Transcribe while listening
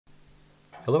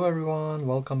Hello everyone,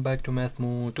 welcome back to Math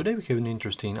Mood. Today we have an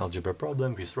interesting algebra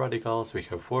problem with radicals. We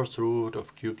have fourth root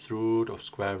of cubed root of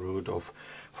square root of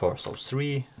 4. So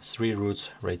three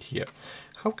roots right here.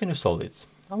 How can you solve it?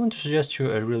 I want to suggest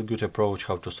you a real good approach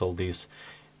how to solve this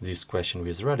question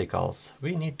with radicals.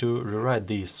 We need to rewrite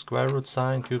this square root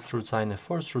sign, cubed root sign and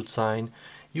fourth root sign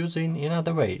using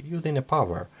another way, using a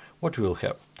power. What we will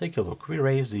have? Take a look. We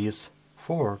raise this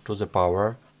 4 to the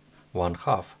power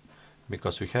 1/2.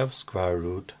 Because we have square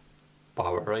root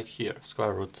power right here,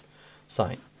 square root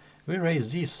sign. We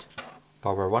raise this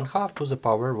power 1/2 to the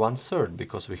power 1/3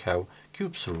 because we have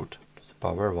cubes root to the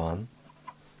power 1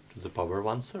 to the power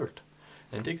 1/3.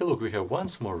 And take a look, we have one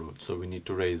small root, so we need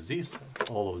to raise this,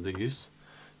 all of these,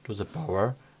 to the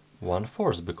power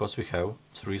 1/4 because we have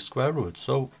 3 square roots.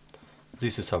 So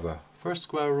this is our first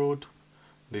square root,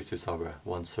 this is our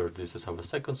 1/3, this is our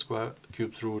second square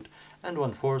cubes root, and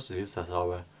 1/4 this is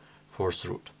our fourth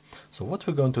root. So what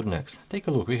we're going to do next? Take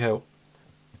a look. We have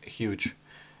huge,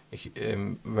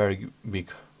 very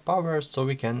big powers, so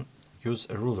we can use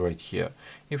a rule right here.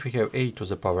 If we have a to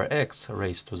the power x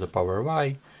raised to the power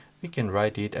y, we can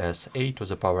write it as a to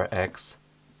the power x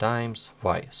times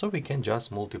y. So we can just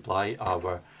multiply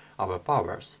our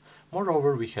powers.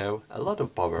 Moreover, we have a lot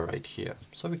of power right here,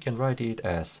 so we can write it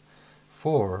as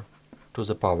 4 to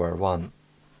the power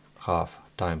 1/2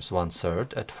 times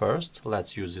 1/3 at first.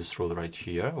 Let's use this rule right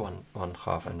here,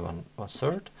 1/2 and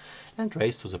 1/3, and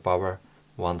raised to the power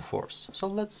 1/4. So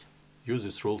let's use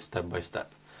this rule step by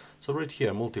step. So right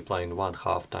here, multiplying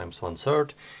 1/2 times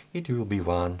 1/3, it will be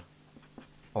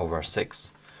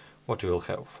 1/6. What we will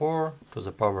have? 4 to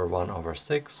the power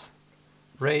 1/6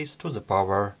 raised to the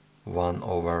power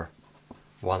 1/4.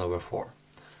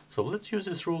 So let's use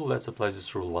this rule, let's apply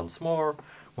this rule once more.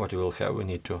 What we will have? We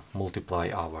need to multiply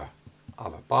our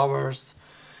powers.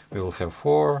 We will have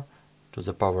 4 to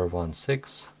the power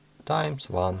 1/6 times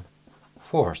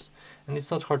 1/4. And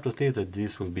it's not hard to see that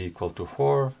this will be equal to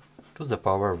 4 to the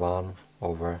power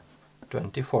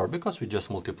 1/24 because we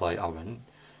just multiply our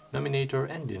numerator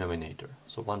and denominator.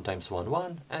 So 1 times 1,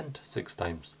 1, and 6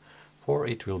 times 4,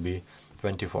 it will be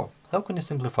 24. How can you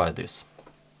simplify this?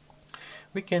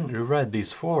 We can rewrite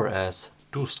this 4 as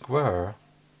 2 square,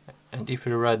 and if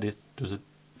we rewrite it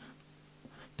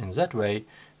in that way,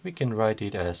 we can write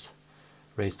it as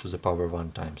raised to the power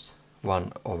 1 times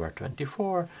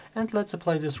 1/24. And let's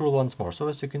apply this rule once more. So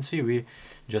as you can see, we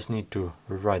just need to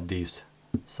rewrite these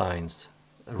signs,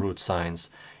 root signs,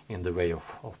 in the way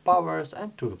of powers,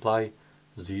 and to apply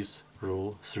this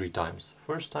rule 3 times.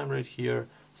 First time right here,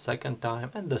 second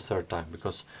time, and the third time,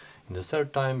 because in the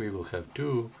third time we will have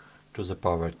 2 to the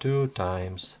power 2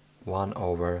 times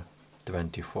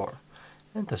 1/24.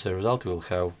 And as a result we will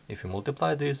have, if we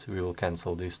multiply this, we will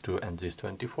cancel this 2 and this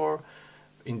 24.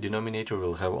 In denominator we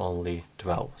will have only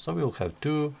 12. So we will have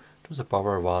 2 to the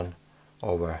power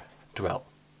 1/12.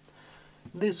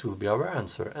 This will be our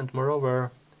answer. And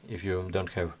moreover, if you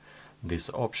don't have this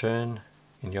option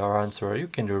in your answer, you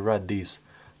can rewrite this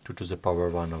 2 to the power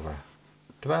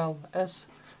 1/12 as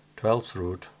 12th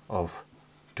root of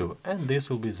 2. And this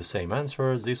will be the same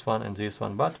answer, this one and this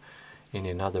one, but in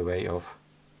another way of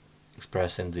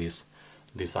expressing these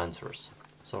answers.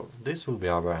 So this will be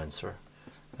our answer.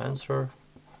 Answer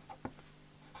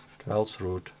 12th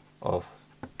root of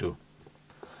 2.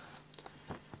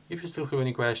 If you still have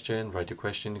any question, write your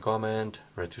question in the comment,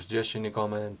 write your suggestion in the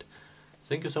comment.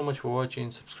 Thank you so much for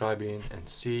watching, subscribing, and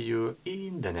see you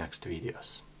in the next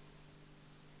videos.